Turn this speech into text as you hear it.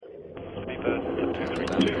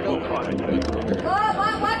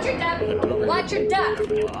watch your duck.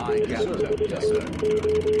 I guess so. Yes, sir.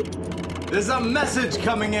 There's a message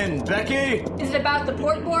coming in, Becky. Is it about the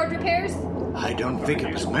port board repairs? I don't think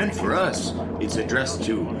it was meant for us. It's addressed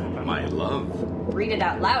to my love. Read it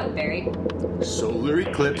out loud, Barry. Solar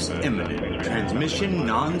eclipse imminent. Transmission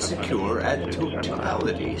non-secure at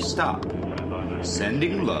totality. Stop.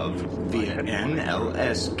 Sending love via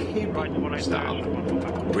NLS cable.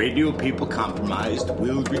 Stop. Radio people compromised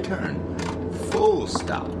will return. Full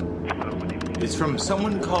stop. It's from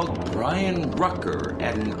someone called Brian Rucker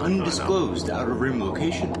at an undisclosed outer rim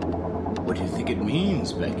location. What do you think it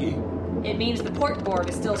means, Becky? It means the port board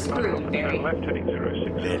is still screwed, Barry.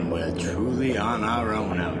 Then we're truly on our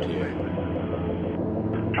own out here.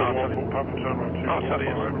 Papa Tango 2,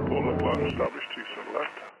 report of line established to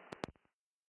select.